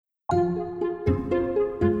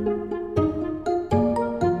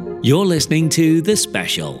You're listening to The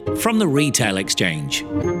Special from the Retail Exchange.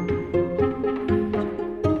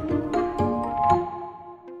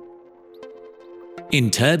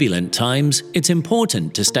 In turbulent times, it's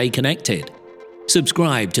important to stay connected.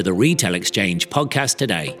 Subscribe to the Retail Exchange podcast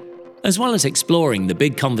today. As well as exploring the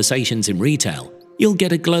big conversations in retail, you'll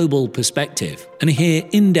get a global perspective and hear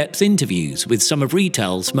in-depth interviews with some of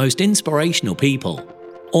retail's most inspirational people,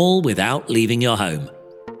 all without leaving your home.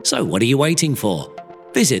 So what are you waiting for?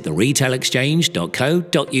 Visit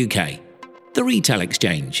theretailexchange.co.uk. The Retail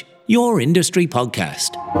Exchange, your industry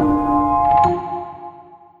podcast.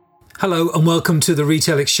 Hello and welcome to the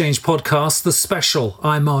Retail Exchange podcast, The Special.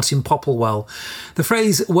 I'm Martin Popplewell. The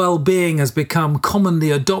phrase well-being has become commonly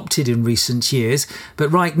adopted in recent years, but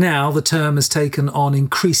right now the term has taken on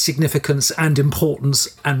increased significance and importance,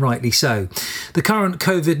 and rightly so. The current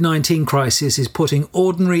COVID-19 crisis is putting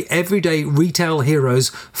ordinary, everyday retail heroes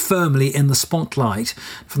firmly in the spotlight.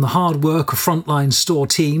 From the hard work of frontline store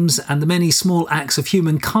teams and the many small acts of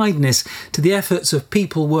human kindness to the efforts of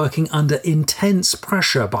people working under intense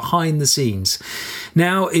pressure behind the scenes.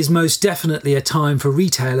 Now is most definitely a time for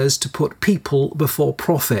retailers to put people before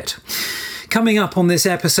profit. Coming up on this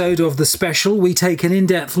episode of The Special, we take an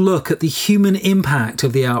in-depth look at the human impact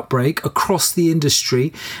of the outbreak across the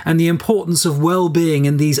industry and the importance of well-being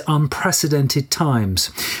in these unprecedented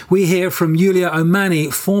times. We hear from Yulia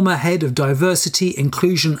O'Mahony, former head of diversity,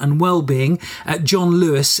 inclusion and well-being at John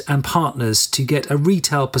Lewis and Partners, to get a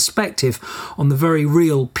retail perspective on the very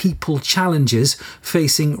real people challenges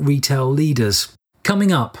facing retail leaders.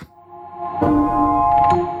 Coming up.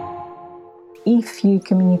 If you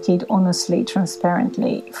communicate honestly,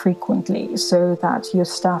 transparently, frequently, so that your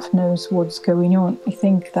staff knows what's going on, I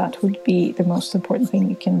think that would be the most important thing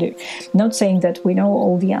you can do. Not saying that we know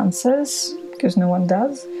all the answers, because no one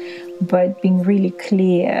does, but being really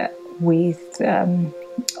clear with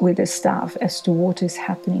the staff as to what is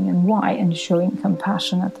happening and why, and showing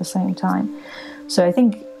compassion at the same time. So I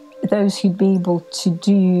think those who'd be able to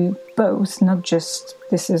do both, not just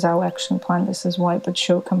this is our action plan, this is why, but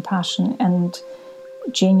show compassion and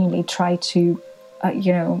genuinely try to,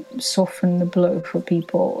 soften the blow for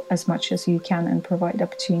people as much as you can and provide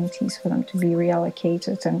opportunities for them to be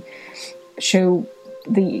reallocated and show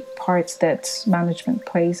the parts that management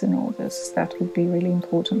plays in all this. That would be really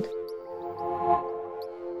important.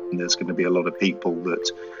 There's going to be a lot of people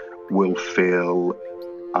that will feel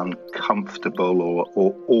uncomfortable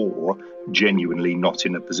or genuinely not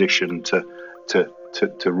in a position to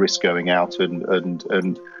risk going out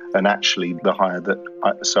and actually the higher that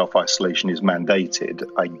self-isolation is mandated,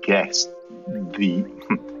 I guess the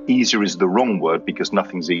easier is the wrong word, because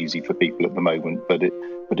nothing's easy for people at the moment, but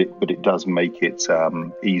it does make it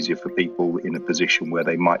easier for people in a position where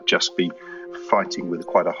they might just be fighting with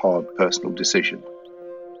quite a hard personal decision.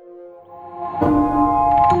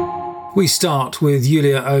 We start with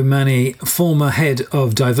Yulia O'Mahony, former head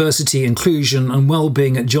of diversity, inclusion and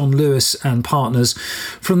well-being at John Lewis and Partners.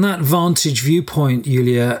 From that vantage viewpoint,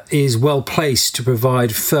 Yulia is well placed to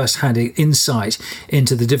provide first-hand insight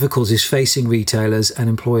into the difficulties facing retailers and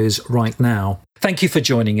employers right now. Thank you for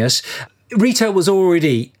joining us. Retail was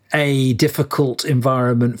already a difficult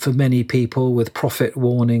environment for many people with profit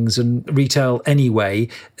warnings and retail anyway.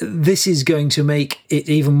 This is going to make it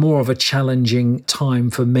even more of a challenging time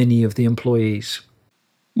for many of the employees.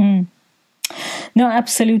 No,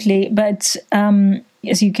 absolutely. But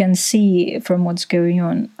as you can see from what's going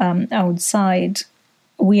on outside,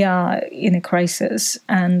 we are in a crisis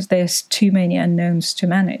and there's too many unknowns to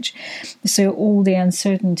manage. So all the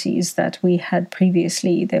uncertainties that we had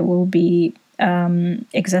previously, there will be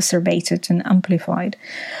exacerbated and amplified.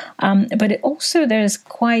 But also there's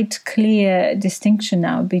quite clear distinction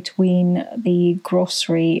now between the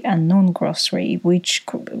grocery and non-grocery,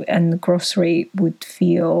 and grocery would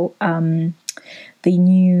feel the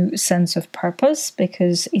new sense of purpose,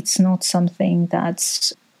 because it's not something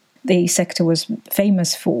that's the sector was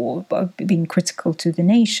famous for, being critical to the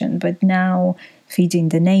nation, but now feeding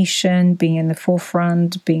the nation, being in the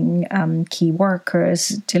forefront, being key workers,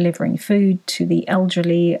 delivering food to the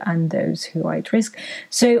elderly and those who are at risk.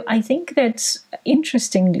 So I think that,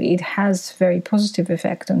 interestingly, it has very positive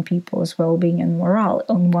effect on people's well-being and morale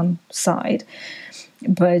on one side.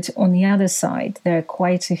 But on the other side, there are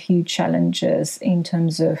quite a few challenges in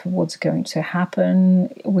terms of what's going to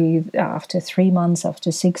happen after 3 months,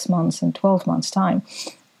 after 6 months and 12 months' time.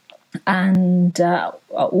 And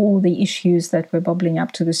all the issues that were bubbling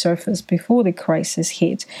up to the surface before the crisis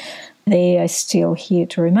hit, they are still here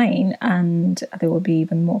to remain, and they will be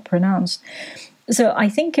even more pronounced. So I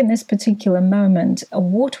think in this particular moment,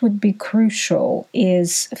 what would be crucial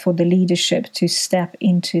is for the leadership to step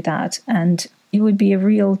into that, and it would be a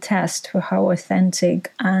real test for how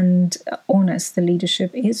authentic and honest the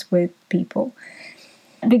leadership is with people.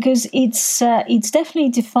 Because it's definitely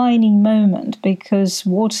a defining moment, because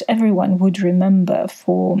what everyone would remember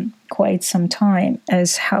for quite some time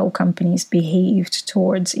is how companies behaved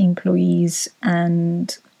towards employees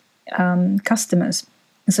and customers.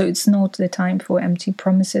 So it's not the time for empty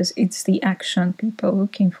promises, it's the action people are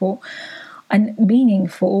looking for, and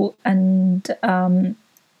meaningful and,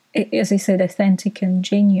 as I said, authentic and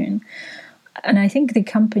genuine. And I think the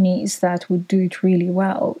companies that would do it really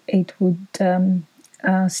well, it would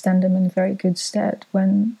stand them in very good stead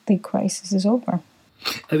when the crisis is over.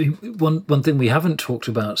 I mean, one thing we haven't talked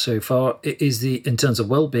about so far is in terms of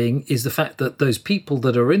well-being, is the fact that those people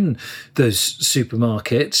that are in those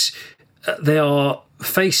supermarkets, they are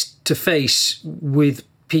face to face with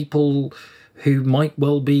people who might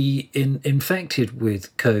well be infected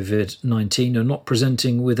with COVID-19 or not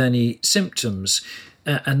presenting with any symptoms.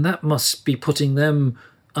 And that must be putting them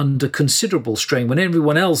under considerable strain. When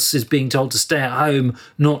everyone else is being told to stay at home,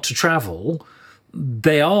 not to travel,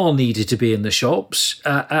 they are needed to be in the shops,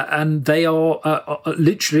 and they are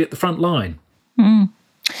literally at the front line. Mm.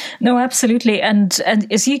 No, absolutely. And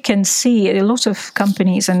as you can see, a lot of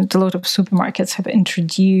companies and a lot of supermarkets have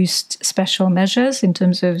introduced special measures in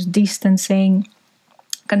terms of distancing,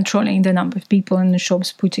 controlling the number of people in the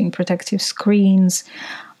shops, putting protective screens,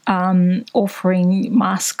 offering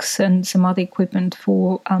masks and some other equipment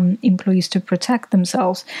for employees to protect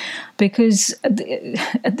themselves, because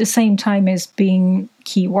at the same time as being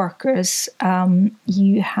key workers,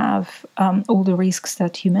 you have all the risks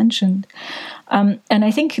that you mentioned. And I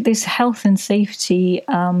think this health and safety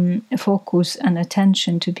focus and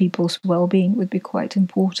attention to people's well-being would be quite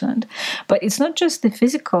important. But it's not just the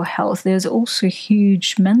physical health, there's also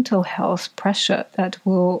huge mental health pressure that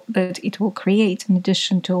it will create, in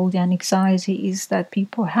addition to all the anxieties that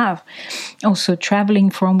people have. Also, traveling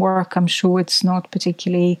from work, I'm sure it's not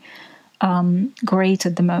particularly great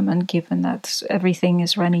at the moment, given that everything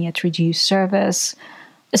is running at reduced service.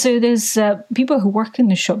 So there's people who work in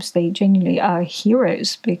the shops, they genuinely are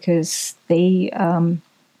heroes, because they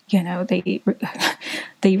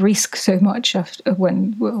risk so much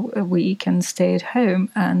when we can stay at home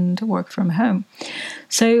and work from home.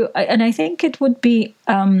 So, and I think it would be,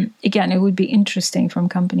 it would be interesting from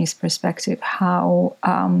companies' perspective how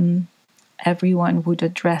everyone would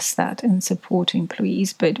address that and support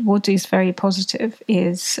employees. But what is very positive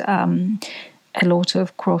is a lot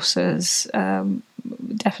of grocers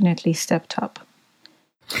definitely stepped up.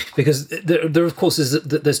 Because there of course,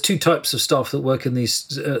 there's two types of staff that work in these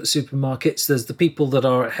supermarkets. There's the people that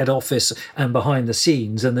are at head office and behind the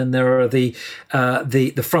scenes, and then there are the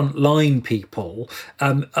front line people.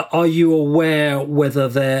 Are you aware whether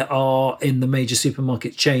there are in the major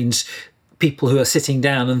supermarket chains people who are sitting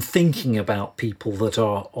down and thinking about people that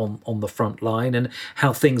are on the front line and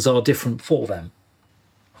how things are different for them?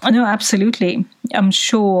 No, absolutely. I'm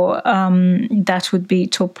sure that would be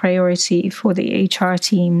top priority for the HR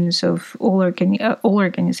teams of all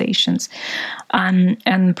organizations,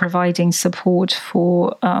 and providing support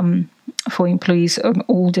for employees on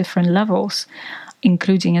all different levels,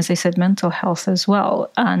 including, as I said, mental health as well,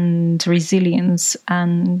 and resilience,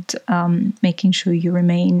 and making sure you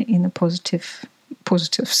remain in a positive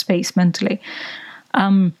space mentally.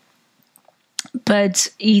 But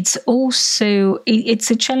it's also it's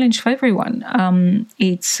a challenge for everyone.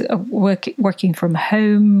 It's working from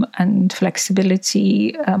home and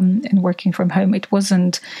flexibility, and working from home. It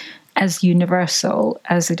wasn't as universal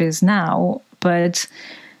as it is now, but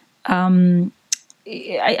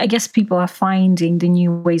I guess people are finding the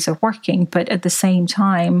new ways of working. But at the same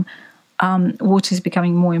time, what is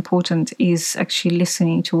becoming more important is actually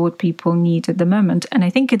listening to what people need at the moment. And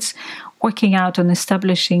I think it's working out on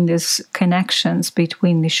establishing these connections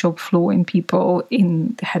between the shop floor and people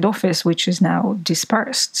in the head office, which is now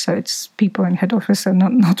dispersed. So it's people in head office and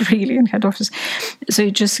not really in head office.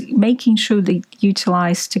 So just making sure they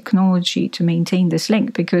utilize technology to maintain this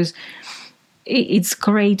link, because it's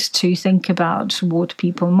great to think about what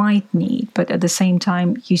people might need, but at the same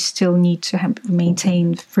time, you still need to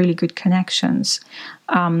maintain really good connections,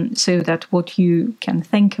 so that what you can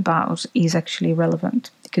think about is actually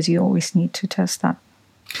relevant, because you always need to test that.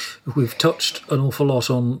 We've touched an awful lot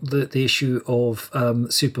on the issue of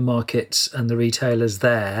supermarkets and the retailers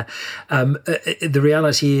there. The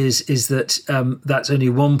reality is that that's only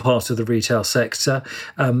one part of the retail sector.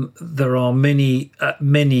 There are many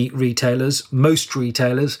retailers, most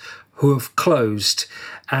retailers, who have closed,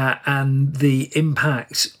 and the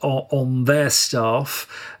impact on their staff,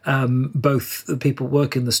 both the people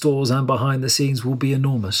working the stores and behind the scenes, will be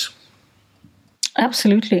enormous.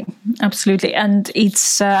 Absolutely, and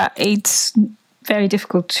it's very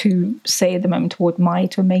difficult to say at the moment what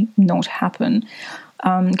might or may not happen,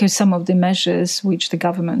 because some of the measures which the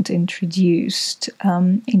government introduced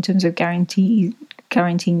in terms of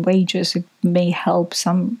guaranteeing wages, it may help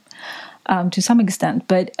some to some extent,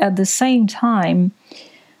 but at the same time,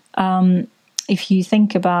 if you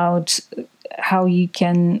think about how you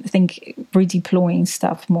can think redeploying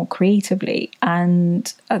stuff more creatively,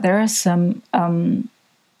 and there are some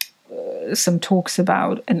talks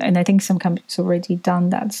about, and I think some companies already done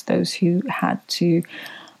that, those who had to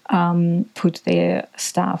put their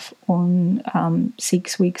staff on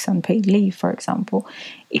 6 weeks unpaid leave, for example,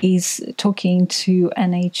 is talking to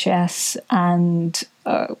NHS and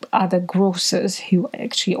other grocers who are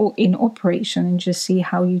actually in operation, and just see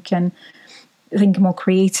how you can think more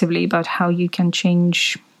creatively about how you can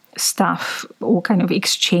change staff or kind of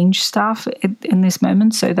exchange staff in this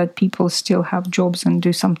moment, so that people still have jobs and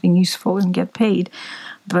do something useful and get paid,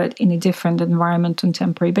 but in a different environment on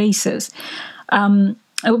temporary basis.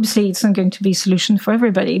 Obviously, it's not going to be a solution for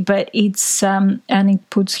everybody, but it's and it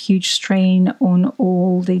puts huge strain on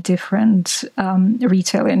all the different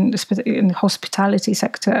retail and in the hospitality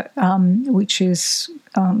sector, which is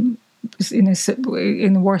in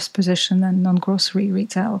a worse position than non-grocery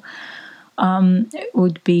retail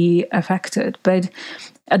would be affected. But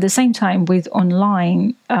at the same time, with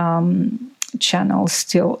online channels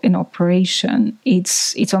still in operation,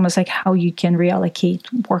 it's almost like how you can reallocate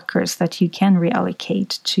workers that you can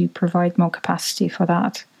reallocate to provide more capacity for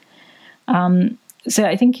that. So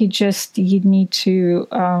I think you need to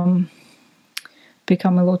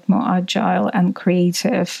become a lot more agile and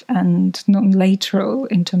creative and non-lateral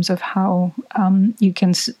in terms of how you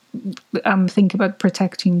can think about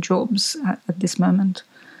protecting jobs at this moment.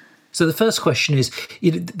 So the first question is,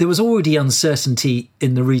 there was already uncertainty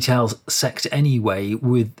in the retail sector anyway,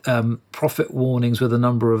 with profit warnings with a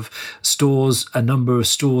number of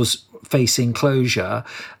stores facing closure.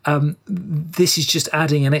 This is just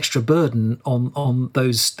adding an extra burden on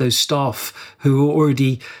those staff who are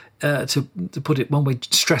already, to put it one way,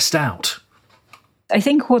 stressed out. I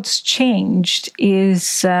think what's changed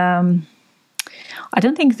is I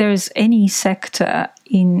don't think there's any sector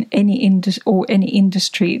in any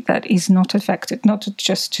industry that is not affected. Not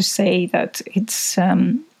just to say that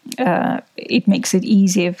it makes it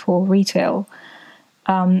easier for retail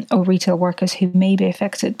or retail workers who may be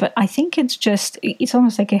affected, but I think it's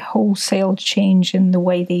almost like a wholesale change in the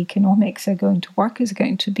way the economics are going to work is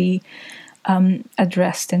going to be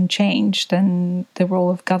addressed and changed, and the role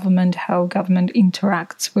of government, how government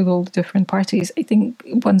interacts with all the different parties. I think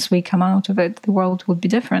once we come out of it, the world would be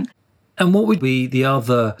different. And what would be the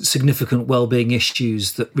other significant wellbeing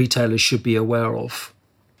issues that retailers should be aware of?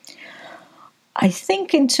 I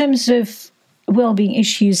think in terms of wellbeing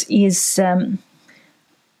issues is, I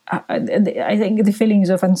think the feelings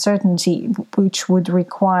of uncertainty, which would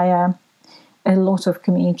require a lot of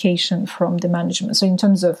communication from the management. So in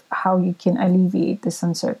terms of how you can alleviate this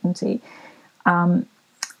uncertainty,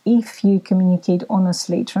 if you communicate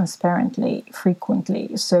honestly, transparently,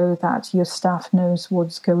 frequently, so that your staff knows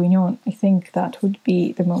what's going on, I think that would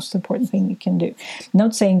be the most important thing you can do.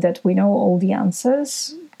 Not saying that we know all the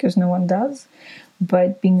answers, because no one does,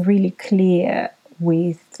 but being really clear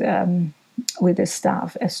with the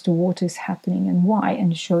staff as to what is happening and why,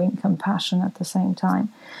 and showing compassion at the same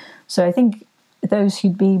time. So I think those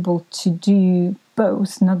who'd be able to do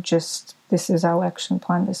both, not just this is our action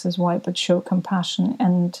plan, this is why, but show compassion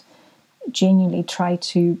and genuinely try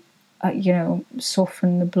to,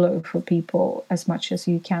 soften the blow for people as much as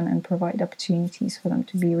you can, and provide opportunities for them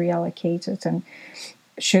to be reallocated, and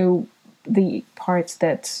show the parts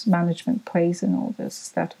that management plays in all this.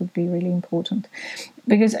 That would be really important,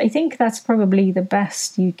 because I think that's probably the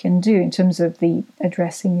best you can do in terms of the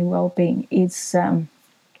addressing your well-being.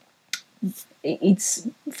 It's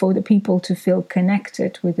for the people to feel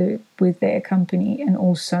connected with their company, and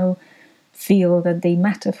also feel that they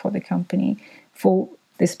matter for the company for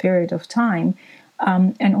this period of time,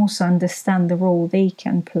 and also understand the role they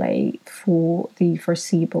can play for the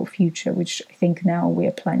foreseeable future, which I think now we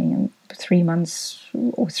are planning in 3 months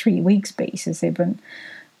or 3 weeks basis even,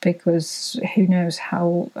 because who knows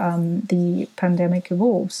how the pandemic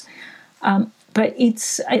evolves. But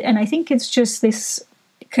I think it's just this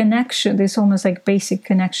connection, this almost like basic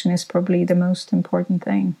connection, is probably the most important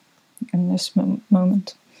thing in this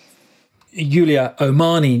moment. Yulia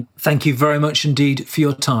O'Mahony, thank you very much indeed for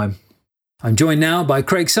your time. I'm joined now by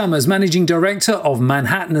Craig Summers, Managing Director of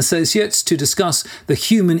Manhattan Associates, to discuss the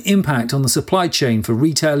human impact on the supply chain for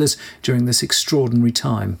retailers during this extraordinary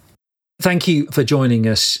time. Thank you for joining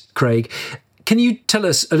us, Craig. Can you tell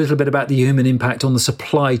us a little bit about the human impact on the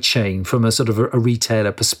supply chain from a sort of a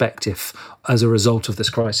retailer perspective as a result of this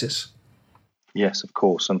crisis? Yes, of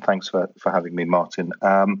course, and thanks for having me, Martin.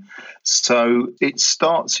 So it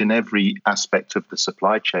starts in every aspect of the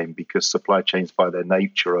supply chain, because supply chains by their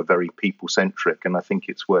nature are very people-centric, and I think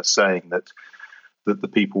it's worth saying that the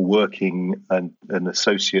people working and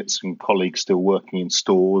associates and colleagues still working in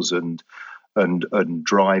stores and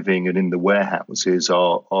driving and in the warehouses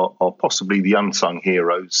are possibly the unsung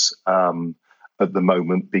heroes at the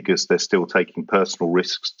moment, because they're still taking personal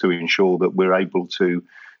risks to ensure that we're able to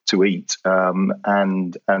eat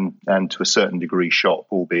and to a certain degree shop,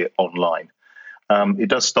 albeit online. It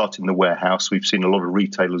does start in the warehouse. We've seen a lot of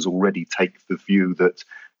retailers already take the view that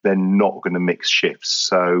they're not going to mix shifts.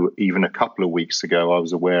 So even a couple of weeks ago, I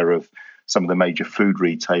was aware of some of the major food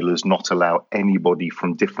retailers not allow anybody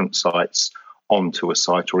from different sites onto a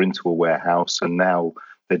site or into a warehouse. And now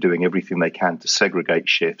they're doing everything they can to segregate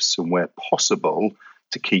shifts and, where possible,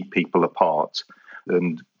 to keep people apart.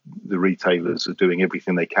 And the retailers are doing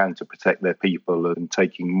everything they can to protect their people and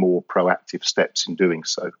taking more proactive steps in doing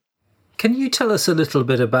so. Can you tell us a little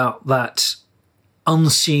bit about that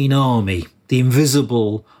unseen army, the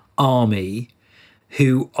invisible army,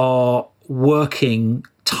 who are working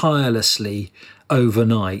tirelessly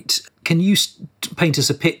overnight? Can you paint us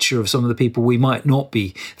a picture of some of the people we might not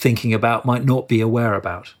be thinking about, might not be aware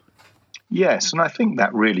about? Yes, and I think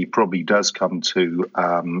that really probably does come to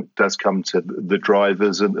the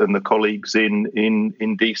drivers and the colleagues in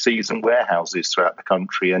DCs and warehouses throughout the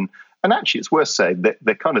country. And actually, it's worth saying that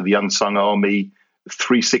they're kind of the unsung army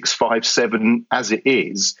 365/7 as it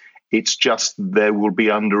is. It's just there will be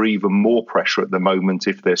under even more pressure at the moment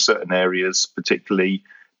if there's certain areas, particularly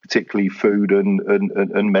food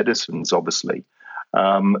and medicines, obviously.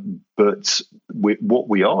 But what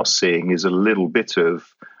we are seeing is a little bit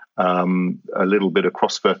of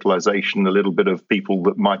cross-fertilization, a little bit of people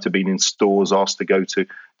that might have been in stores asked to go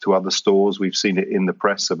to other stores. We've seen it in the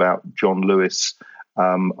press about John Lewis,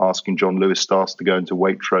 asking John Lewis staff to go into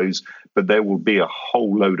Waitrose. But there will be a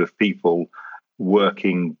whole load of people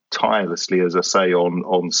working tirelessly, as I say,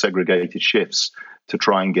 on segregated shifts to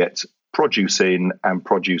try and get produce in and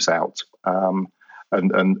produce out. And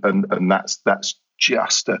that's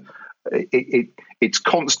just it's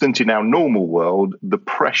constant in our normal world. The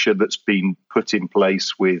pressure that's been put in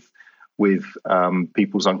place with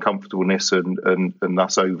people's uncomfortableness and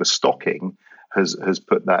thus overstocking has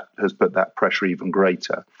put that pressure even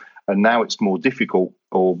greater. And now it's more difficult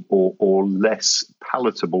or less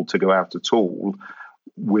palatable to go out at all.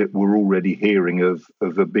 We're already hearing of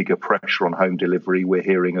a bigger pressure on home delivery. We're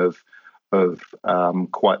hearing of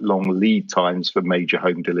quite long lead times for major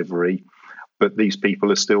home delivery. But these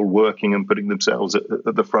people are still working and putting themselves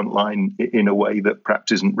at the front line in a way that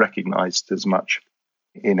perhaps isn't recognised as much.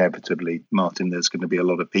 Inevitably, Martin, there's going to be a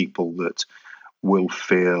lot of people that will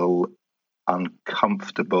feel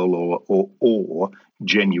uncomfortable or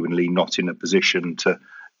genuinely not in a position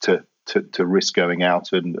to risk going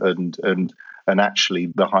out and actually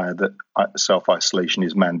the higher that self-isolation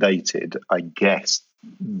is mandated, I guess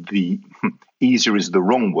the easier is the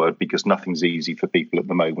wrong word, because nothing's easy for people at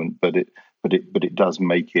the moment, but it does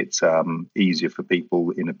make it easier for people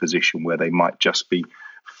in a position where they might just be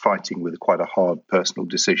fighting with quite a hard personal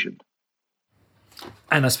decision.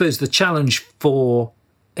 And I suppose the challenge for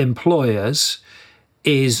employers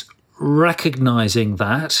is recognising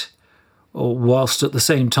that, whilst at the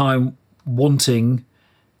same time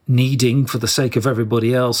needing, for the sake of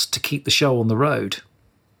everybody else, to keep the show on the road.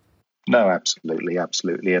 No, absolutely.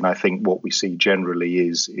 And I think what we see generally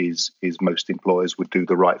is most employers would do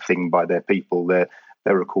the right thing by their people. They're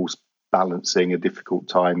of course balancing a difficult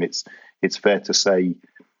time. It's fair to say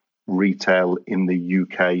retail in the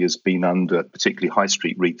UK has been under, particularly high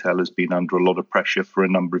street retail, has been under a lot of pressure for a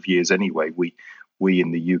number of years anyway. We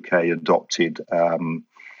in the UK adopted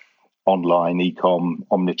online e-com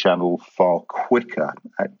omnichannel far quicker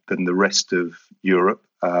than the rest of Europe.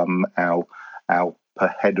 Our per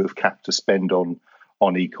head of capita spend on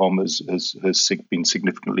e-com has been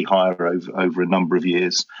significantly higher over a number of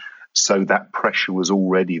years. So that pressure was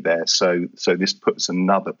already there. So this puts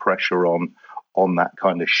another pressure on that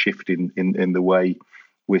kind of shift in the way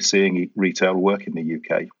we're seeing retail work in the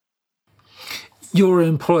UK. You're an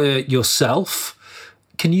employer yourself.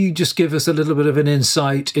 Can you just give us a little bit of an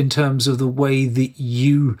insight in terms of the way that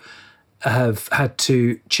you have had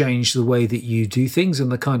to change the way that you do things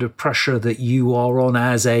and the kind of pressure that you are on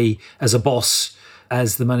as a boss,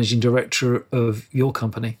 as the managing director of your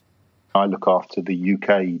company? I look after the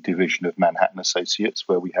UK division of Manhattan Associates,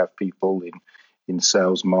 where we have people in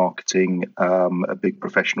sales, marketing, a big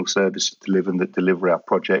professional service that deliver our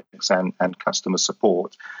projects and customer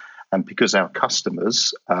support. And because our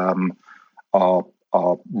customers are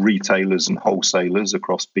retailers and wholesalers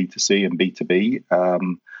across B2C and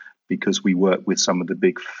B2B, because we work with some of the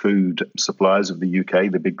big food suppliers of the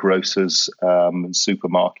UK, the big grocers and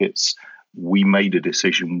supermarkets, we made a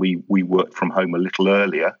decision. We worked from home a little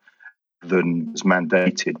earlier than was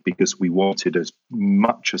mandated because we wanted as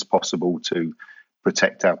much as possible to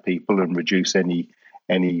protect our people and reduce any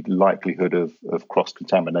likelihood of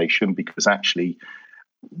cross-contamination, because actually,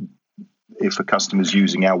 if a customer's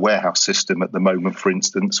using our warehouse system at the moment, for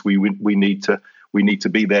instance, we need to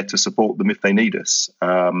be there to support them if they need us.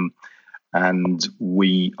 And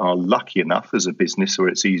we are lucky enough as a business where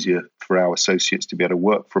it's easier for our associates to be able to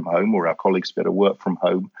work from home or our colleagues to be able to work from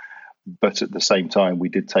home. But at the same time, we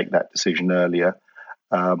did take that decision earlier.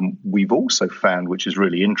 We've also found, which is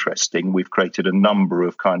really interesting, we've created a number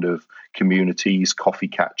of kind of communities, coffee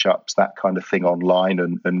catch-ups, that kind of thing online,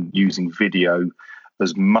 and using video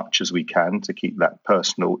as much as we can to keep that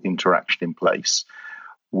personal interaction in place.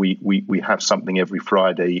 We have something every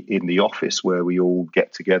Friday in the office where we all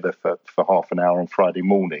get together for half an hour on Friday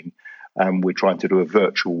morning, and we're trying to do a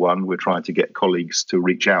virtual one. We're trying to get colleagues to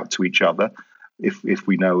reach out to each other if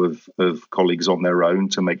we know of colleagues on their own,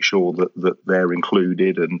 to make sure that they're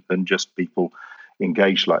included and just people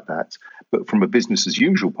engaged like that. But from a business as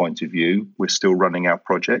usual point of view, we're still running our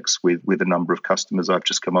projects with a number of customers. I've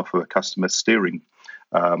just come off of a customer steering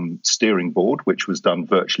board, which was done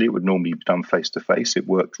virtually. It would normally be done face to face. It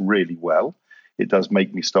worked really well. It does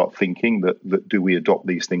make me start thinking that do we adopt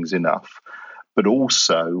these things enough? But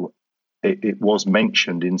also, it was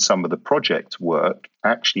mentioned in some of the project work,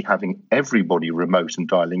 actually having everybody remote and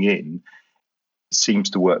dialing in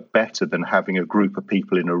seems to work better than having a group of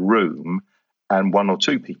people in a room and one or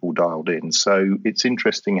two people dialed in. So it's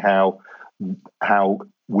interesting how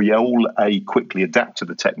we all, A, quickly adapt to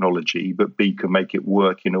the technology, but B, can make it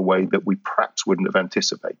work in a way that we perhaps wouldn't have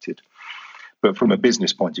anticipated. But from a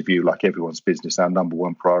business point of view, like everyone's business, our number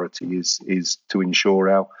one priority is to ensure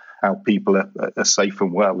our people are safe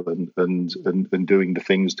and well and doing the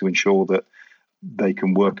things to ensure that they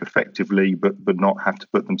can work effectively, but not have to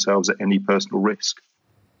put themselves at any personal risk.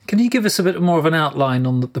 Can you give us a bit more of an outline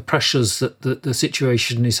on the pressures that the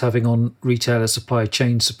situation is having on retailer supply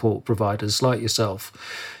chain support providers like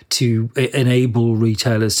yourself to enable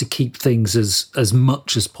retailers to keep things as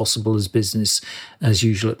much as possible as business as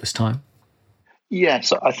usual at this time?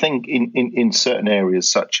 Yes, I think in certain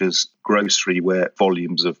areas such as grocery, where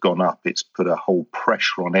volumes have gone up, it's put a whole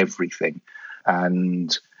pressure on everything.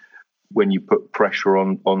 And when you put pressure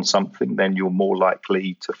on something, then you're more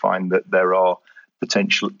likely to find that there are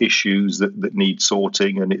potential issues that need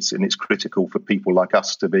sorting, and it's critical for people like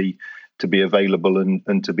us to be available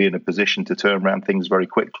and to be in a position to turn around things very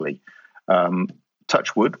quickly.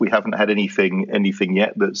 Touch wood, we haven't had anything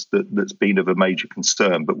yet that's been of a major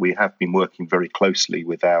concern, but we have been working very closely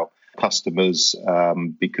with our customers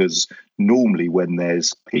because normally when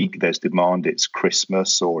there's peak, there's demand, it's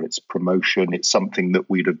Christmas or it's promotion, it's something that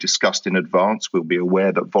we'd have discussed in advance. We'll be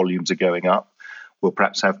aware that volumes are going up. We'll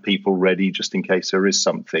perhaps have people ready just in case there is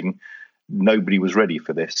something. Nobody was ready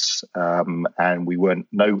for this, and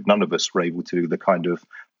none of us were able to do the kind of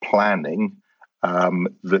planning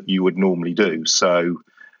that you would normally do. So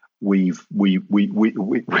we've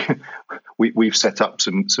set up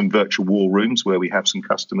some virtual war rooms where we have some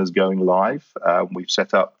customers going live. We've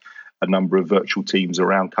set up a number of virtual teams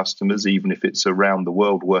around customers, even if it's around the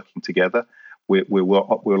world working together.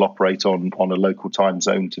 We'll operate on a local time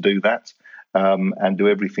zone to do that, and do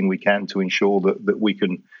everything we can to ensure that we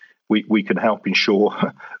can help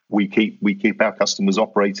ensure we keep our customers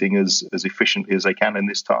operating as efficiently as they can in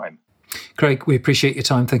this time. Craig, we appreciate your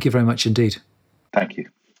time. Thank you very much indeed. Thank you.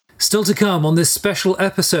 Still to come on this special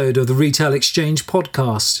episode of the Retail Exchange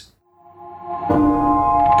podcast.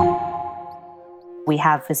 We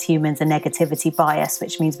have, as humans, a negativity bias,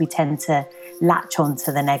 which means we tend to latch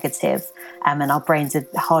onto the negative, and our brains are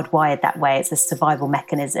hardwired that way. It's a survival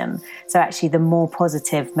mechanism. So actually, the more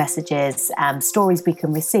positive messages, stories we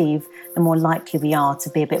can receive, the more likely we are to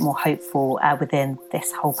be a bit more hopeful within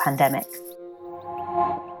this whole pandemic.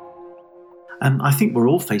 I think we're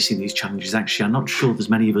all facing these challenges, actually. I'm not sure there's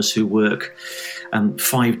many of us who work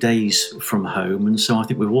 5 days from home. And so I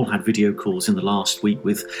think we've all had video calls in the last week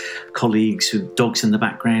with colleagues with dogs in the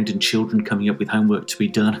background and children coming up with homework to be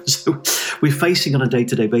done. So we're facing on a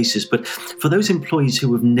day-to-day basis. But for those employees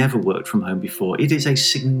who have never worked from home before, it is a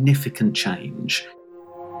significant change.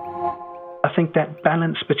 I think that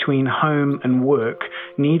balance between home and work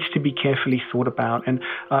needs to be carefully thought about. And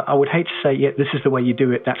I would hate to say, yeah, this is the way you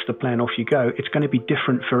do it, that's the plan, off you go. It's going to be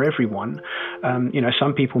different for everyone.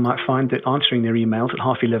 Some people might find that answering their emails at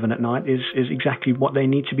 11:30 at night is exactly what they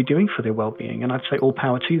need to be doing for their well-being. And I'd say all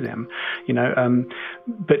power to them,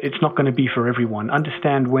 but it's not going to be for everyone.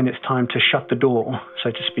 Understand when it's time to shut the door, so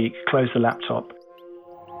to speak, close the laptop.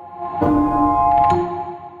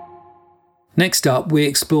 Next up, we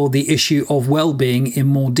explore the issue of well-being in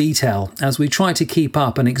more detail. As we try to keep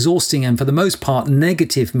up an exhausting and for the most part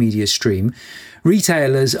negative media stream,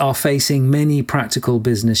 retailers are facing many practical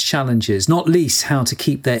business challenges, not least how to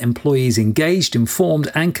keep their employees engaged,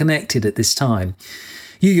 informed and connected at this time.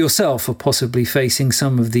 You yourself are possibly facing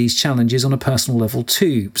some of these challenges on a personal level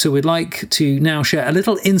too. So we'd like to now share a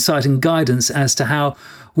little insight and guidance as to how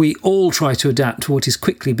we all try to adapt to what is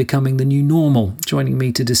quickly becoming the new normal. Joining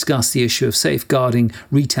me to discuss the issue of safeguarding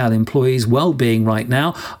retail employees' well-being right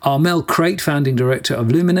now are Mel Crate, Founding Director of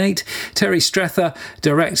Luminate, Terry Strether,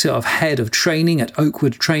 Director of Head of Training at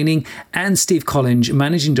Oakwood Training, and Steve Collinge,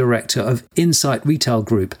 Managing Director of Insight Retail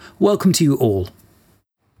Group. Welcome to you all.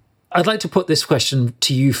 I'd like to put this question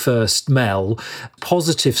to you first, Mel.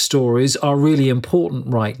 Positive stories are really important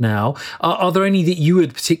right now. Are there any that you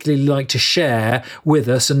would particularly like to share with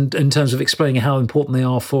us and in terms of explaining how important they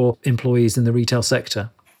are for employees in the retail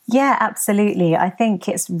sector? Yeah, absolutely. I think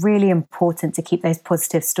it's really important to keep those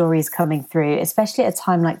positive stories coming through, especially at a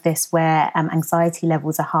time like this where anxiety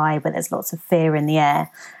levels are high, where there's lots of fear in the air.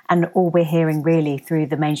 And all we're hearing really through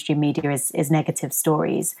the mainstream media is negative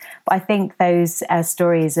stories. But I think those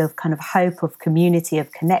stories of kind of hope, of community,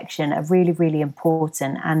 of connection are really, really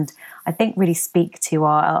important. And I think really speak to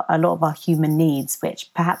a lot of our human needs, which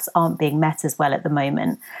perhaps aren't being met as well at the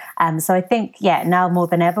moment. So I think, now more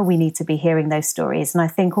than ever, we need to be hearing those stories. And I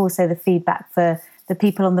think also the feedback for the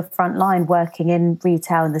people on the front line working in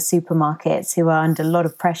retail and the supermarkets who are under a lot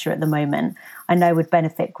of pressure at the moment, I know would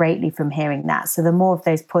benefit greatly from hearing that. So the more of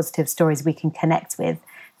those positive stories we can connect with,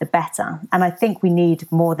 the better. And I think we need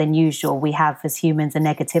more than usual. We have, as humans, a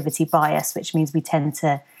negativity bias, which means we tend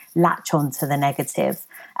to latch on to the negative.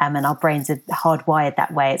 And our brains are hardwired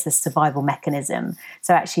that way. It's a survival mechanism.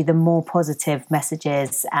 So actually, the more positive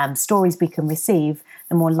messages, stories we can receive,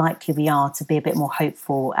 the more likely we are to be a bit more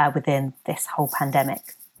hopeful within this whole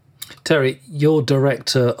pandemic. Terry, you're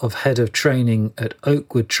Director of Head of Training at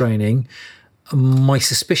Oakwood Training. My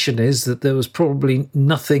suspicion is that there was probably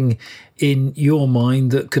nothing in your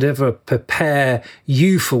mind that could ever prepare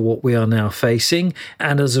you for what we are now facing.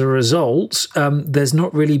 And as a result, there's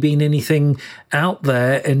not really been anything out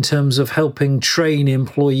there in terms of helping train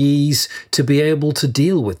employees to be able to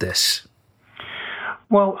deal with this.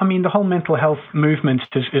 Well, I mean, the whole mental health movement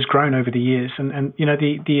has grown over the years, and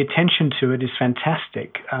the attention to it is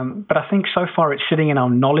fantastic. But I think so far it's sitting in our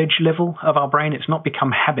knowledge level of our brain. It's not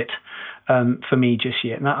become habit for me just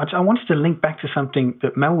yet. Now, I wanted to link back to something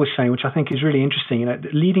that Mel was saying, which I think is really interesting,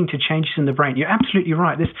 leading to changes in the brain. You're absolutely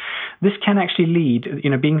right. This can actually lead,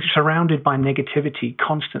 being surrounded by negativity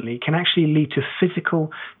constantly can actually lead to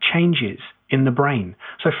physical changes in the brain.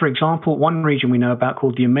 So, for example, one region we know about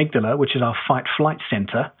called the amygdala, which is our fight-flight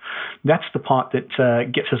center, that's the part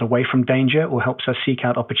that gets us away from danger or helps us seek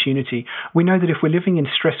out opportunity. We know that if we're living in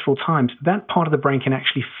stressful times, that part of the brain can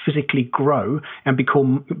actually physically grow and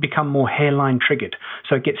become more hairline triggered.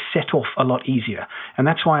 So it gets set off a lot easier. And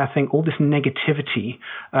that's why I think all this negativity,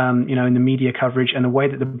 in the media coverage and the way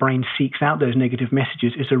that the brain seeks out those negative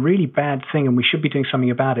messages is a really bad thing. And we should be doing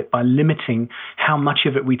something about it by limiting how much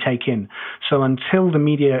of it we take in. So until the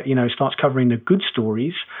media, starts covering the good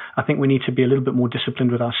stories, I think we need to be a little bit more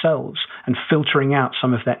disciplined with ourselves and filtering out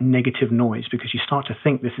some of that negative noise, because you start to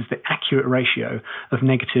think this is the accurate ratio of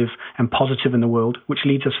negative and positive in the world, which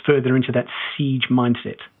leads us further into that siege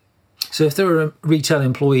mindset. So if there are retail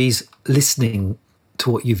employees listening to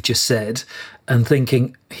what you've just said and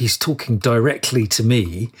thinking, he's talking directly to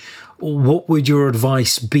me, what would your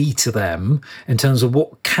advice be to them in terms of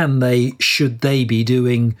what should they be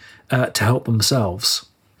doing to help themselves?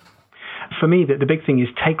 For me, the big thing is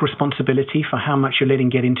take responsibility for how much you're letting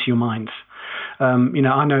get into your minds.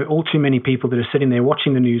 I know all too many people that are sitting there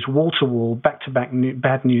watching the news, wall to wall, back to back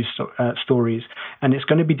bad news stories, and it's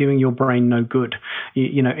going to be doing your brain no good.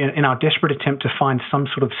 In our desperate attempt to find some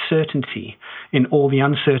sort of certainty in all the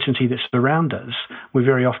uncertainty that's around us, we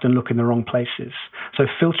very often look in the wrong places. So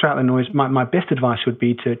filter out the noise. My best advice would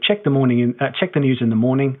be to check the news in the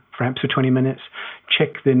morning, perhaps for 20 minutes.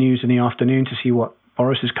 Check the news in the afternoon to see what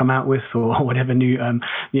Boris has come out with, or whatever new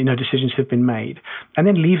decisions have been made, and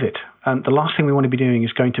then leave it. The last thing we want to be doing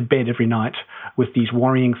is going to bed every night with these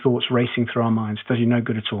worrying thoughts racing through our minds. Does you no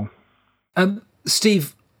good at all.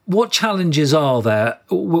 Steve, what challenges are there?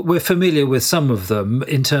 We're familiar with some of them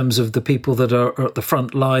in terms of the people that are at the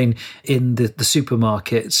front line in the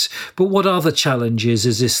supermarkets. But what other challenges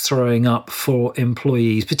is this throwing up for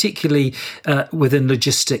employees, particularly within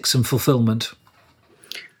logistics and fulfillment?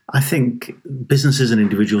 I think businesses and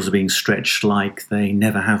individuals are being stretched like they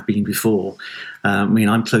never have been before.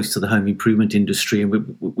 I'm close to the home improvement industry,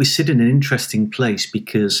 and we sit in an interesting place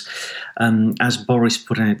because as Boris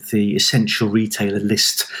put out the essential retailer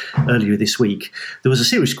list earlier this week, there was a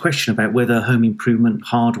serious question about whether home improvement,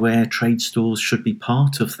 hardware, trade stores should be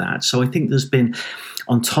part of that. So I think there's been,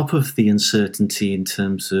 on top of the uncertainty in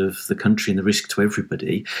terms of the country and the risk to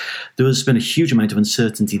everybody, there has been a huge amount of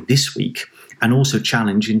uncertainty this week, and also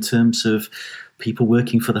challenge in terms of people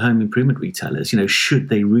working for the home improvement retailers. Should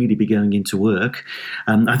they really be going into work?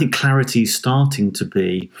 I think clarity is starting to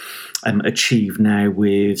be achieved now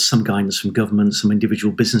with some guidance from government, some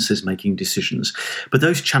individual businesses making decisions. But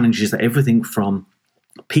those challenges are everything from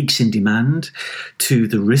peaks in demand to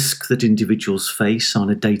the risk that individuals face on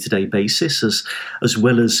a day-to-day basis, as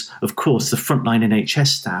well as, of course, the frontline NHS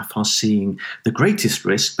staff are seeing the greatest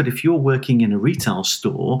risk. But if you're working in a retail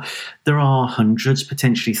store, there are hundreds,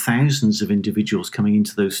 potentially thousands of individuals coming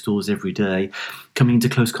into those stores every day, coming into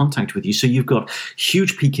close contact with you. So you've got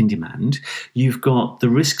huge peak in demand, you've got the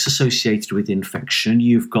risks associated with infection,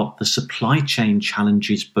 you've got the supply chain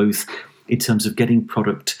challenges, both in terms of getting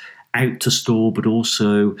product out to store, but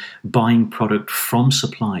also buying product from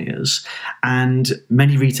suppliers. And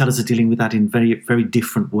many retailers are dealing with that in very, very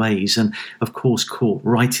different ways. And of course, caught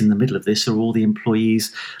right in the middle of this are all the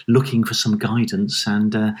employees looking for some guidance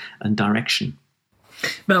and direction.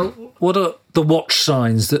 Mel, what are the watch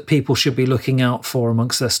signs that people should be looking out for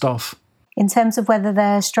amongst their staff? In terms of whether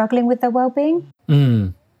they're struggling with their well-being?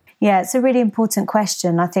 Yeah, it's a really important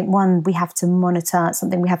question. I think something we have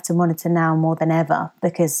to monitor now more than ever,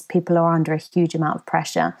 because people are under a huge amount of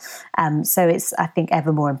pressure. So it's, I think,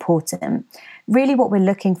 ever more important. Really what we're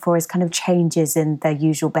looking for is kind of changes in their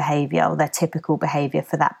usual behaviour or their typical behaviour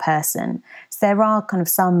for that person. So there are kind of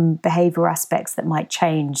some behavioural aspects that might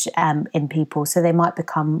change in people. So they might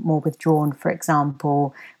become more withdrawn, for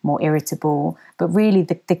example, more irritable. But really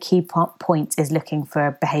the key point is looking for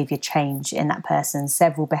a behaviour change in that person,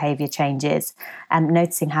 several behaviour changes, and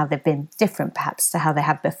noticing how they've been different perhaps to how they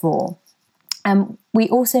have before. We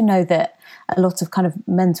also know that a lot of kind of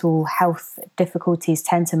mental health difficulties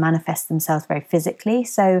tend to manifest themselves very physically.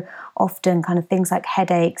 So often kind of things like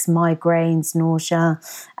headaches, migraines, nausea,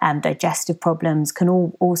 digestive problems can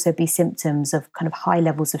all also be symptoms of kind of high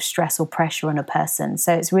levels of stress or pressure on a person.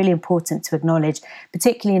 So it's really important to acknowledge,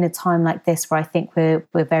 particularly in a time like this where I think we're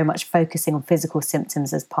very much focusing on physical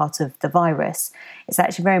symptoms as part of the virus. It's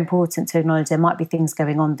actually very important to acknowledge there might be things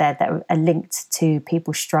going on there that are linked to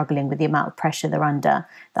people struggling with the amount of pressure they're under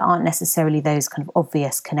that aren't necessarily those kind of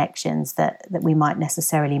obvious connections that we might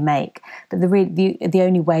necessarily make. But the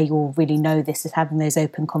only way you'll really know this is having those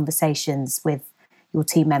open conversations with your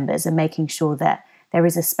team members and making sure that there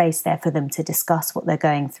is a space there for them to discuss what they're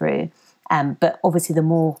going through. But obviously, the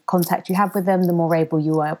more contact you have with them, the more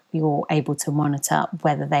you're able to monitor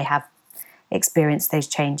whether they have experienced those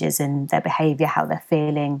changes in their behaviour, how they're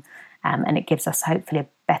feeling, and it gives us hopefully a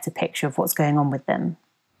better picture of what's going on with them.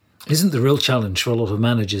 Isn't the real challenge for a lot of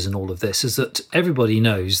managers in all of this is that everybody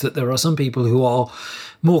knows that there are some people who are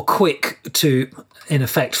more quick to, in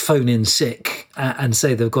effect, phone in sick and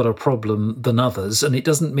say they've got a problem than others. And it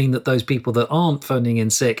doesn't mean that those people that aren't phoning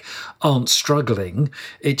in sick aren't struggling.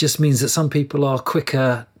 It just means that some people are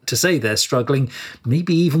quicker to say they're struggling,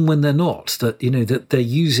 maybe even when they're not, that they're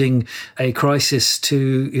using a crisis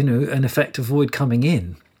to, in effect, avoid coming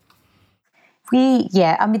in.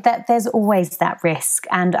 There's always that risk.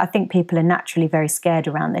 And I think people are naturally very scared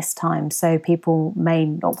around this time. So people may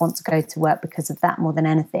not want to go to work because of that more than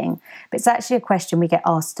anything. But it's actually a question we get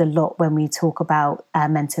asked a lot when we talk about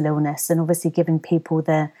mental illness, and obviously giving people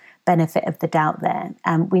the benefit of the doubt there.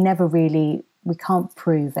 We can't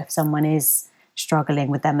prove if someone is struggling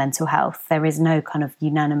with their mental health. There is no kind of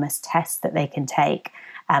unanimous test that they can take.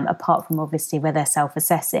 apart from obviously where they're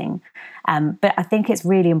self-assessing. But I think it's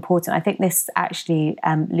really important. I think this actually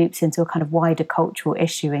loops into a kind of wider cultural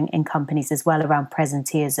issue in companies as well, around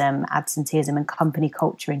presenteeism, absenteeism, and company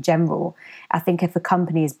culture in general. I think if a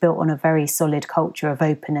company is built on a very solid culture of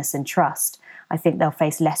openness and trust, I think they'll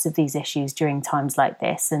face less of these issues during times like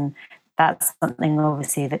this. And that's something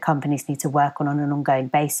obviously that companies need to work on an ongoing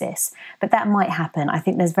basis. But that might happen. I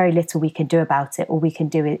think there's very little we can do about it. All we can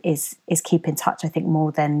do is keep in touch, I think,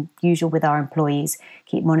 more than usual with our employees,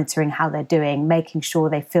 keep monitoring how they're doing, making sure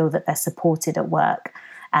they feel that they're supported at work.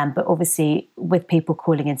 But obviously with people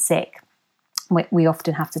calling in sick, we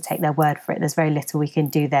often have to take their word for it. There's very little we can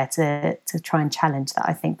do there to try and challenge that,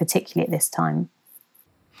 I think, particularly at this time.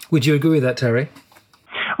 Would you agree with that, Terry?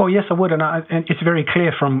 Oh, yes, I would. And it's very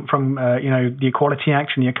clear from the Equality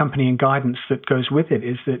Act and the accompanying guidance that goes with it,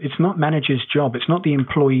 is that it's not managers' job, it's not the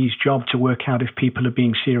employee's job to work out if people are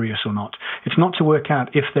being serious or not. It's not to work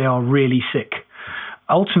out if they are really sick.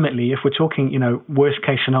 Ultimately, if we're talking, worst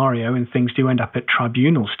case scenario and things do end up at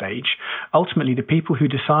tribunal stage, ultimately the people who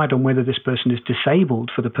decide on whether this person is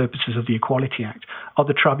disabled for the purposes of the Equality Act are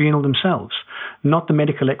the tribunal themselves, not the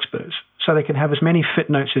medical experts. So they can have as many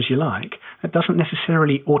footnotes as you like. That doesn't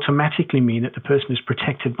necessarily automatically mean that the person is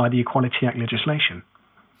protected by the Equality Act legislation.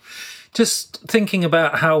 Just thinking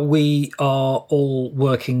about how we are all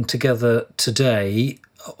working together today,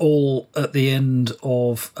 all at the end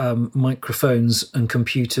of microphones and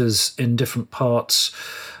computers in different parts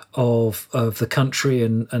of the country,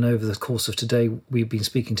 and over the course of today we've been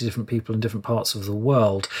speaking to different people in different parts of the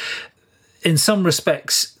world. In some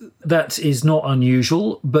respects, that is not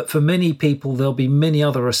unusual, but for many people, there'll be many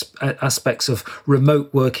other aspects of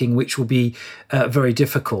remote working which will be very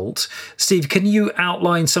difficult. Steve, can you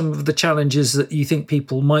outline some of the challenges that you think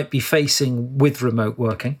people might be facing with remote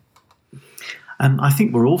working? I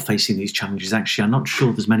think we're all facing these challenges, actually. I'm not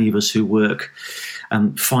sure there's many of us who work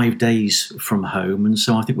 5 days from home. And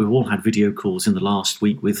so I think we've all had video calls in the last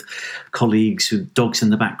week with colleagues with dogs in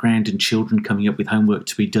the background and children coming up with homework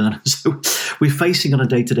to be done. So we're facing on a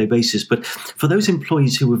day-to-day basis. But for those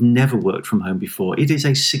employees who have never worked from home before, it is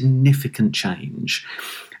a significant change.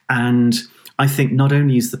 And I think not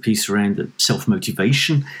only is the piece around the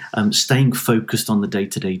self-motivation, staying focused on the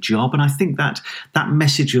day-to-day job, and I think that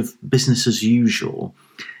message of business as usual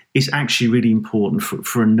is actually really important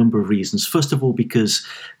for a number of reasons. First of all, because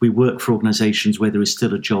we work for organisations where there is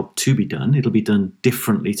still a job to be done. It'll be done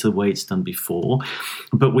differently to the way it's done before,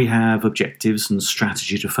 but we have objectives and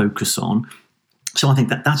strategy to focus on. So I think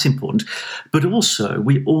that's important. But also,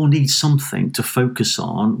 we all need something to focus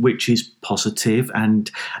on, which is positive,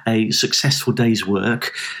 and a successful day's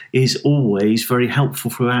work is always very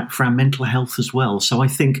helpful for our mental health as well. So I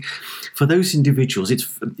think for those individuals, it's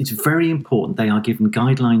very important they are given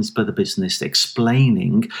guidelines by the business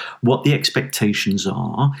explaining what the expectations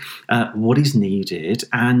are, what is needed,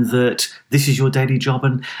 and that this is your daily job.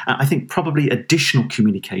 And I think probably additional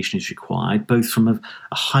communication is required, both from a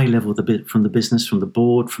high level from the business, from the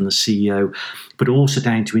board, from the CEO, but also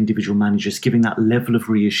down to individual managers, giving that level of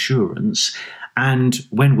reassurance. And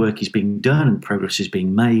when work is being done and progress is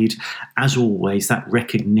being made, as always, that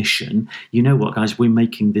recognition, you know what, guys, we're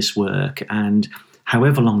making this work, and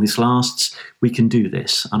however long this lasts, we can do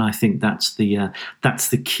this. And I think that's the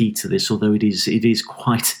key to this. Although it is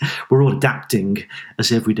quite, we're all adapting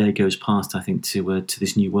as every day goes past, I think, to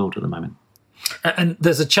this new world at the moment. And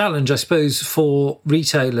there's a challenge, I suppose, for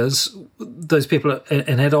retailers, those people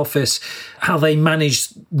in head office, how they manage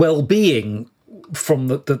well-being from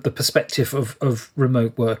the perspective of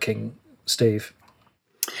remote working, Steve.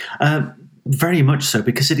 Very much so,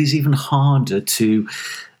 because it is even harder to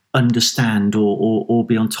understand or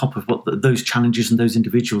be on top of what those challenges and those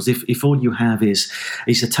individuals. If all you have is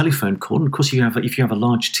a telephone call, and of course if you have a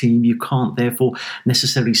large team, you can't therefore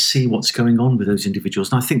necessarily see what's going on with those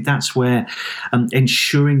individuals. And I think that's where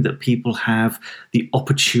ensuring that people have the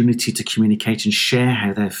opportunity to communicate and share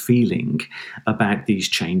how they're feeling about these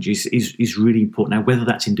changes is really important. Now, whether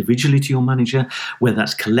that's individually to your manager, whether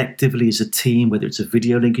that's collectively as a team, whether it's a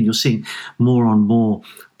video link, and you're seeing more and more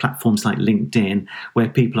platforms like LinkedIn, where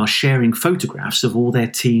people are sharing photographs of all their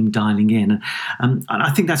team dialing in. And I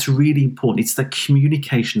think that's really important. It's that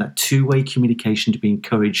communication, that two-way communication to be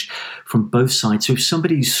encouraged from both sides. So if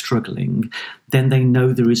somebody's struggling, then they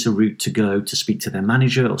know there is a route to go to speak to their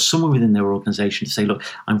manager or someone within their organisation to say, look,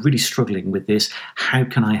 I'm really struggling with this. How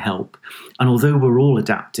can I help? And although we're all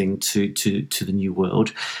adapting to the new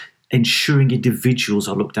world, ensuring individuals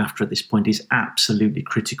are looked after at this point is absolutely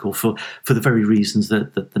critical for the very reasons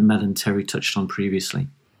that Mel and Terry touched on previously.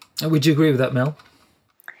 Would you agree with that, Mel?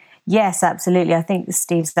 Yes, absolutely. I think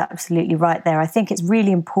Steve's absolutely right there. I think it's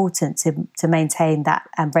really important to maintain that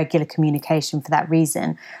regular communication for that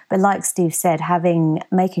reason. But like Steve said,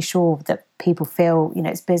 making sure that people feel,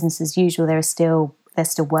 it's business as usual. There's still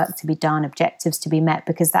work to be done, objectives to be met,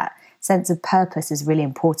 because that sense of purpose is really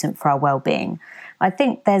important for our well-being. I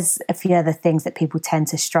think there's a few other things that people tend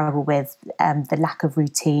to struggle with, the lack of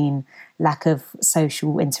routine, lack of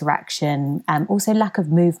social interaction, also lack of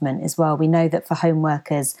movement as well. We know that for home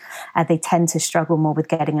workers, they tend to struggle more with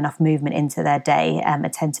getting enough movement into their day,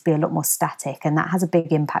 and tend to be a lot more static, and that has a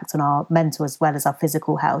big impact on our mental as well as our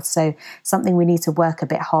physical health. So something we need to work a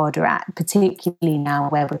bit harder at, particularly now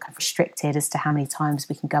where we're kind of restricted as to how many times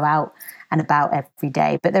we can go out and about every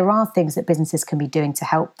day. But there are things that businesses can be doing to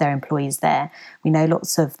help their employees there. We know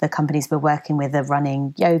lots of the companies we're working with are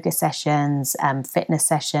running yoga sessions, fitness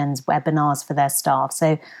sessions, webinars for their staff.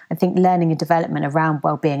 So I think learning and development around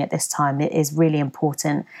wellbeing at this time is really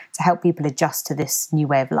important to help people adjust to this new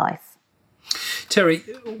way of life. Terry,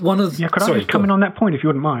 could I just come in on that point, if you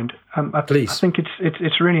wouldn't mind? Please. I think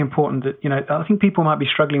it's really important that, I think people might be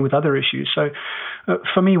struggling with other issues. So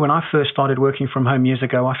for me, when I first started working from home years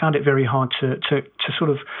ago, I found it very hard to sort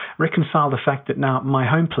of reconcile the fact that now my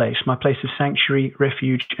home place, my place of sanctuary,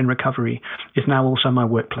 refuge and recovery, is now also my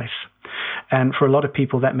workplace. And for a lot of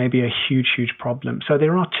people, that may be a huge, huge problem. So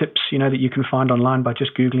there are tips, that you can find online by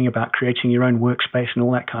just Googling about creating your own workspace and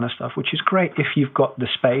all that kind of stuff, which is great if you've got the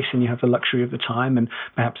space and you have the luxury of the time and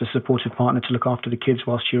perhaps a supportive partner to look after the kids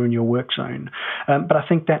whilst you're in your work zone. But I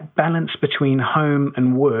think that balance between home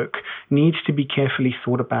and work needs to be carefully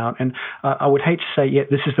thought about. And I would hate to say,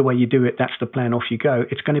 this is the way you do it, that's the plan, off you go.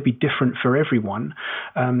 It's going to be different for everyone.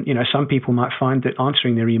 Some people might find that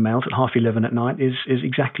answering their emails at 11:30 at night is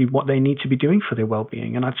exactly what they need to be doing for their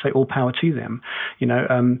well-being, and I'd say all power to them,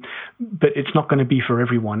 but it's not going to be for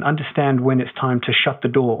everyone. Understand when it's time to shut the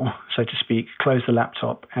door, so to speak, close the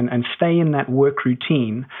laptop, and stay in that work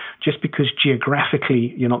routine. Just because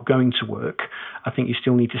geographically you're not going to work, I think you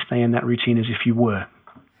still need to stay in that routine as if you were.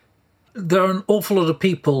 There are an awful lot of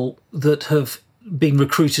people that have being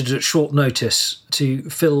recruited at short notice to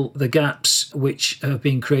fill the gaps which have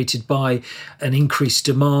been created by an increased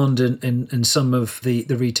demand in some of the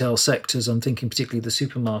retail sectors. I'm thinking particularly the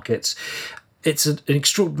supermarkets. It's an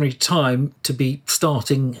extraordinary time to be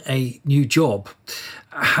starting a new job.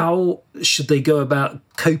 How should they go about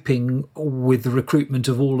coping with the recruitment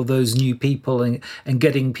of all of those new people and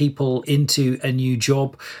getting people into a new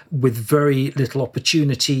job with very little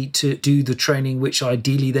opportunity to do the training which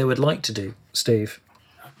ideally they would like to do? Steve?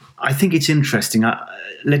 I think it's interesting.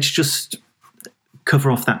 Let's just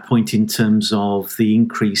cover off that point in terms of the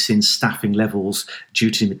increase in staffing levels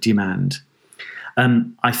due to demand.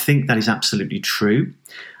 I think that is absolutely true.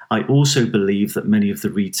 I also believe that many of the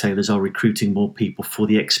retailers are recruiting more people for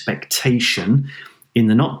the expectation in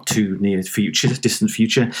the not too distant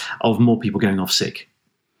future, of more people going off sick.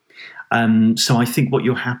 So I think what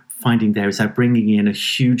you're finding there is they're bringing in a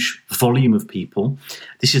huge volume of people.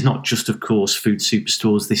 This is not just, of course, food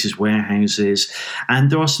superstores. This is warehouses.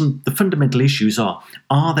 And the fundamental issues are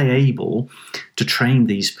they able to train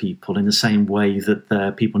these people in the same way that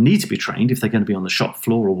the people need to be trained if they're going to be on the shop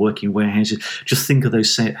floor or working in warehouses? Just think of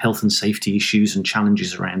those health and safety issues and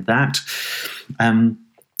challenges around that. And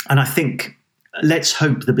I think, let's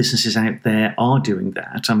hope the businesses out there are doing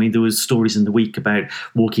that. I mean, there was stories in the week about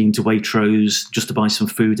walking into Waitrose just to buy some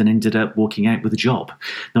food and ended up walking out with a job,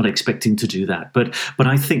 not expecting to do that. But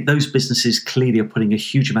I think those businesses clearly are putting a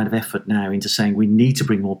huge amount of effort now into saying we need to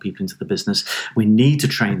bring more people into the business. We need to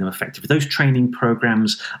train them effectively. Those training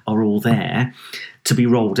programs are all there to be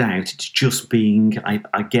rolled out. It's just being,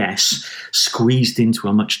 I guess, squeezed into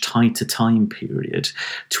a much tighter time period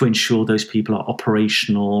to ensure those people are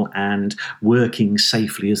operational and working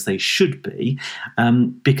safely as they should be.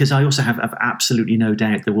 Because I also have absolutely no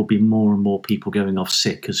doubt there will be more and more people going off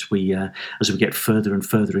sick as we get further and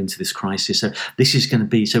further into this crisis. So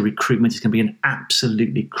recruitment is going to be an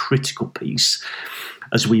absolutely critical piece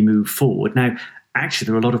as we move forward. Now, actually,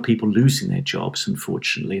 there are a lot of people losing their jobs,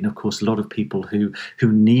 unfortunately, and of course, a lot of people who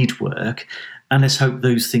need work. And let's hope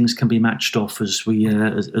those things can be matched off as we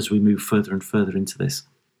move further and further into this.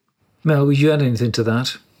 Mel, would you add anything to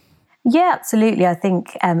that? Yeah, absolutely. I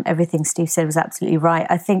think everything Steve said was absolutely right.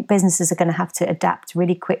 I think businesses are going to have to adapt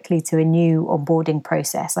really quickly to a new onboarding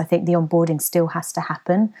process. I think the onboarding still has to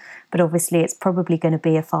happen, but obviously it's probably going to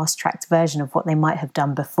be a fast-tracked version of what they might have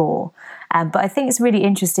done before. But I think it's really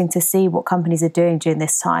interesting to see what companies are doing during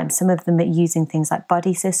this time. Some of them are using things like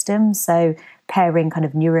buddy systems, so pairing kind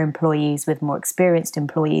of newer employees with more experienced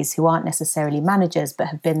employees who aren't necessarily managers but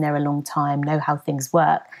have been there a long time, know how things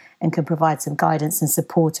work, and can provide some guidance and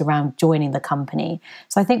support around joining the company.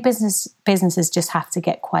 So I think businesses just have to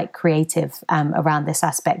get quite creative around this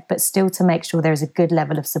aspect, but still to make sure there is a good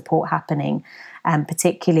level of support happening,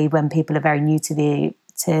 particularly when people are very new to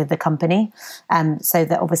the company, so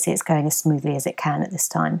that obviously it's going as smoothly as it can at this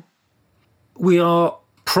time. We are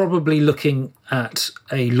probably looking at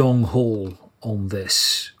a long haul on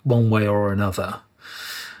this, one way or another.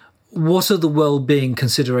 What are the well-being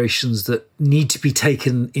considerations that need to be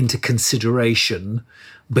taken into consideration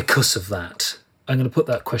because of that? I'm going to put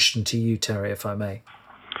that question to you, Terry, if I may.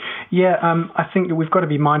 Yeah, I think that we've got to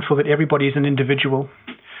be mindful that everybody is an individual,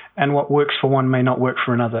 and what works for one may not work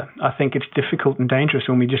for another. I think it's difficult and dangerous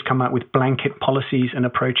when we just come out with blanket policies and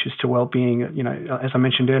approaches to well-being, as I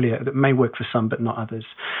mentioned earlier, that may work for some but not others.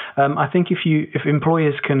 I think if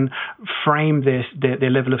employers can frame their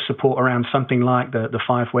level of support around something like the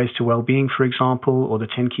 5 ways to well-being, for example, or the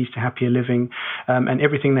 10 keys to happier living, and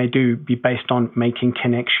everything they do be based on making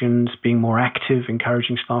connections, being more active,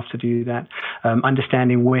 encouraging staff to do that,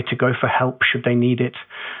 understanding where to go for help should they need it,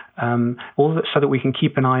 all that, so that we can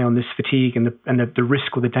keep an eye on this fatigue and the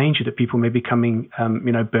risk or the danger that people may be becoming,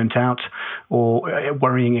 burnt out or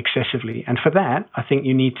worrying excessively. And for that, I think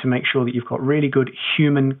you need to make sure that you've got really good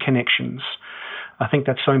human connections. I think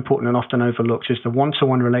that's so important and often overlooked, is the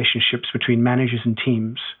one-to-one relationships between managers and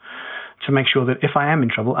teams, to make sure that if I am in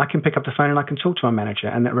trouble, I can pick up the phone and I can talk to my manager,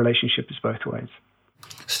 and that relationship is both ways.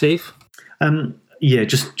 Steve? Yeah,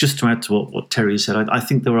 just to add to what Terry said, I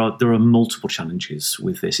think there are multiple challenges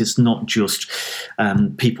with this. It's not just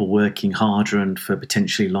people working harder and for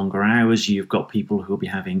potentially longer hours. You've got people who will be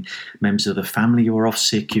having members of the family who are off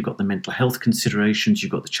sick. You've got the mental health considerations.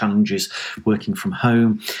 You've got the challenges working from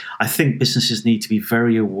home. I think businesses need to be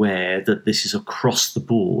very aware that this is across the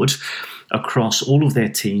board, across all of their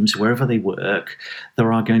teams, wherever they work.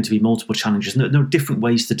 There are going to be multiple challenges. There are different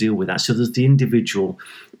ways to deal with that. So there's the individual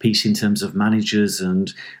piece in terms of managers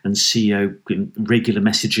and CEO, regular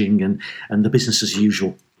messaging and the business as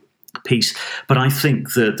usual piece. But I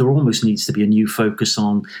think that there almost needs to be a new focus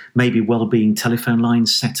on maybe wellbeing telephone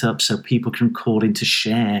lines set up so people can call in to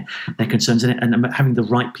share their concerns, and having the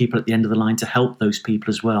right people at the end of the line to help those people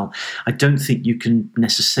as well. I don't think you can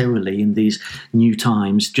necessarily, in these new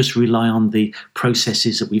times, just rely on the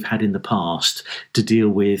processes that we've had in the past to deal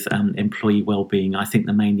with employee wellbeing. I think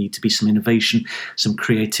there may need to be some innovation, some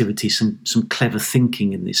creativity, some clever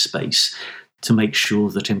thinking in this space to make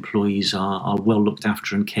sure that employees are well looked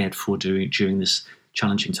after and cared for during this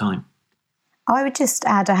challenging time. I would just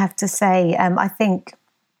add, I have to say, I think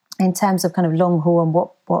in terms of kind of long haul and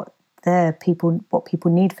what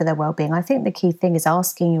people need for their well-being, I think the key thing is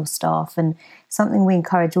asking your staff, and something we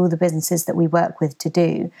encourage all the businesses that we work with to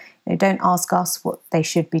do. Don't ask us what they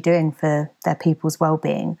should be doing for their people's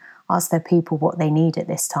well-being. Ask their people what they need at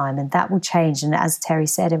this time, and that will change. And as Terry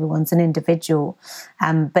said, everyone's an individual,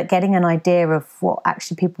 but getting an idea of what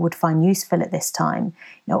actually people would find useful at this time.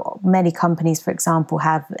 Many companies, for example,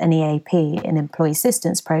 have an EAP, an employee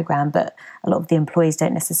assistance program, but a lot of the employees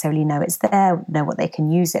don't necessarily know it's there, know what they can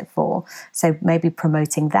use it for. So maybe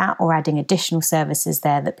promoting that or adding additional services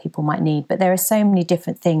there that people might need. But there are so many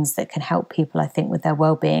different things that can help people, I think, with their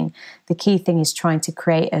well-being. The key thing is trying to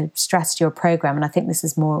create a strategy or program, and I think this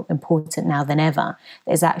is more important now than ever,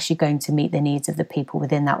 that is actually going to meet the needs of the people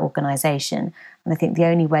within that organisation. And I think the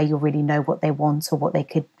only way you'll really know what they want or what they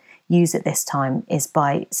could use at this time is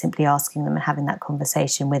by simply asking them and having that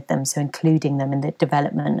conversation with them, so including them in the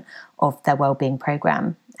development of their wellbeing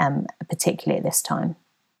programme, particularly at this time.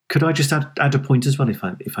 Could I just add a point as well,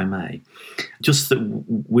 if I may? Just that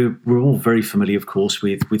we're all very familiar, of course,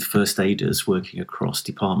 with first aiders working across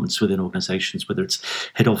departments within organisations, whether it's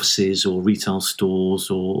head offices or retail stores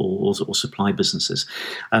or supply businesses.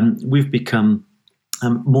 We've become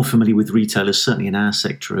more familiar with retailers, certainly in our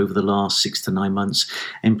sector, over the last 6 to 9 months,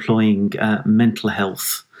 employing mental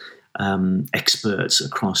health experts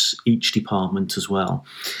across each department as well.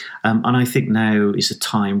 And I think now is a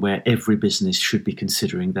time where every business should be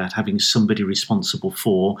considering that, having somebody responsible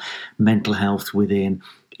for mental health within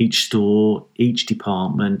each store, each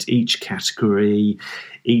department, each category,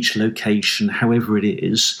 each location, however it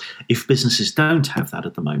is. If businesses don't have that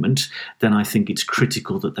at the moment, then I think it's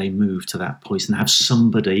critical that they move to that point and have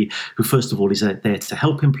somebody who, first of all, is there to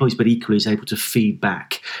help employees, but equally is able to feed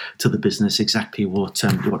back to the business exactly what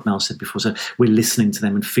Mel said before. So we're listening to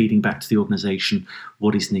them and feeding back to the organisation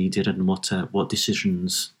what is needed and what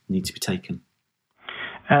decisions need to be taken.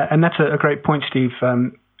 And that's a great point, Steve.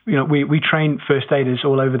 We train first aiders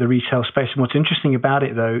all over the retail space, and what's interesting about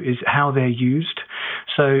it, though, is how they're used.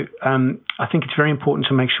 So I think it's very important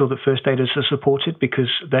to make sure that first aiders are supported, because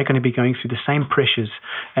they're going to be going through the same pressures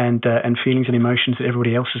and feelings and emotions that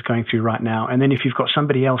everybody else is going through right now. And then if you've got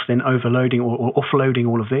somebody else then overloading or offloading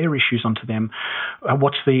all of their issues onto them,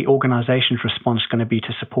 what's the organization's response going to be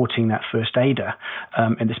to supporting that first aider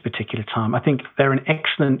at this particular time? I think they're an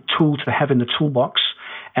excellent tool to have in the toolbox.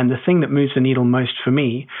 And the thing that moves the needle most for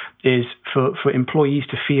me is for employees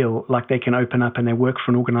to feel like they can open up and they work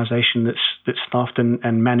for an organization that's staffed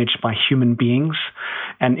and managed by human beings.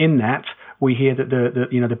 And in that, we hear that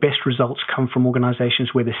the best results come from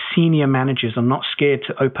organizations where the senior managers are not scared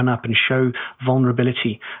to open up and show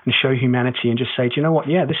vulnerability and show humanity and just say, do you know what?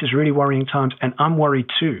 Yeah, this is really worrying times, and I'm worried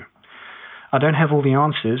too. I don't have all the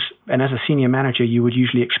answers, and as a senior manager, you would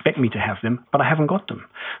usually expect me to have them, but I haven't got them.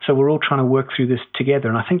 So we're all trying to work through this together,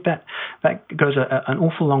 and I think that goes an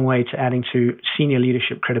awful long way to adding to senior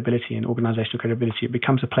leadership credibility and organizational credibility. It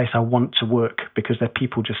becomes a place I want to work because they're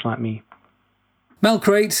people just like me. Mel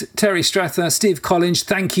Crate, Terry Strather, Steve Collins,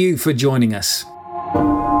 thank you for joining us.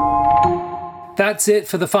 That's it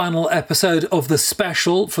for the final episode of The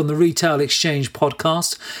Special from the Retail Exchange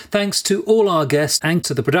podcast. Thanks to all our guests and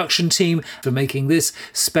to the production team for making this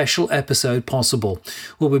special episode possible.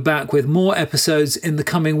 We'll be back with more episodes in the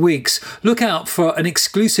coming weeks. Look out for an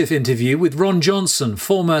exclusive interview with Ron Johnson,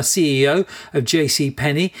 former CEO of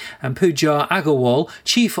JCPenney, and Pooja Agarwal,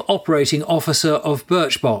 Chief Operating Officer of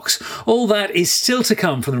Birchbox. All that is still to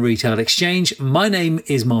come from the Retail Exchange. My name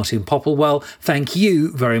is Martin Popplewell. Thank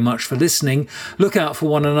you very much for listening. Look out for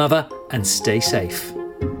one another and stay safe.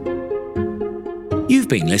 You've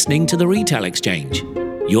been listening to The Retail Exchange,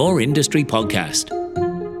 your industry podcast.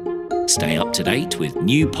 Stay up to date with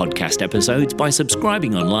new podcast episodes by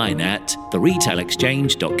subscribing online at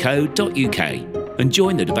theretailexchange.co.uk and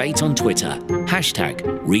join the debate on Twitter,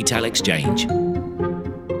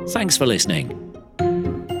 #RetailExchange. Thanks for listening.